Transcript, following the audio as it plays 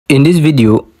In this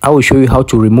video, I will show you how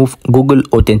to remove Google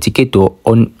Authenticator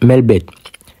on Melbet.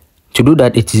 To do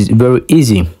that, it is very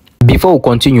easy. Before we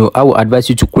continue, I will advise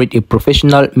you to create a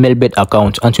professional Melbet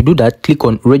account, and to do that, click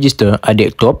on register at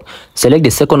the top, select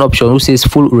the second option which says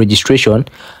full registration,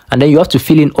 and then you have to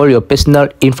fill in all your personal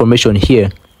information here.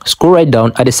 Scroll right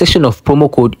down at the section of promo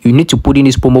code. You need to put in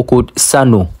this promo code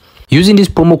SANO. Using this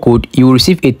promo code, you will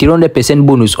receive a 300%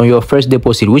 bonus on your first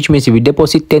deposit, which means if you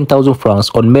deposit 10,000 francs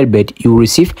on Melbet, you will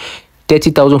receive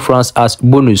 30,000 francs as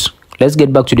bonus. Let's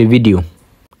get back to the video.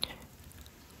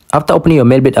 After opening your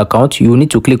Melbet account, you will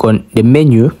need to click on the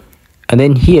menu, and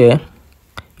then here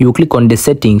you will click on the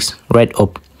settings right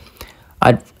up.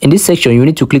 In this section, you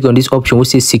need to click on this option which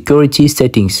says security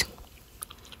settings,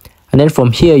 and then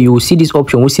from here you will see this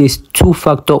option which says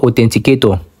two-factor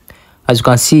authenticator. As you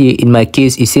can see, in my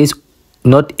case, it says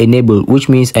not enabled, which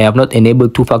means I have not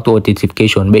enabled two-factor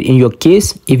authentication. But in your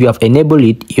case, if you have enabled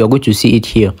it, you are going to see it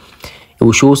here. It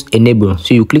will show enable.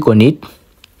 So you click on it,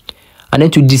 and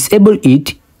then to disable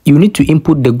it, you need to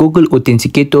input the Google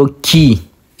Authenticator key,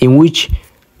 in which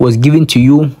was given to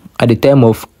you at the time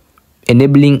of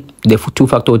enabling the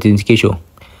two-factor authentication.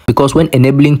 Because when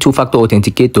enabling two-factor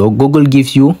authenticator, Google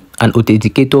gives you an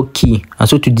authenticator key, and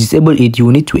so to disable it, you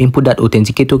will need to input that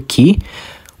authenticator key.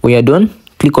 When you're done,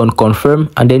 click on confirm,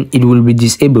 and then it will be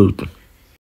disabled.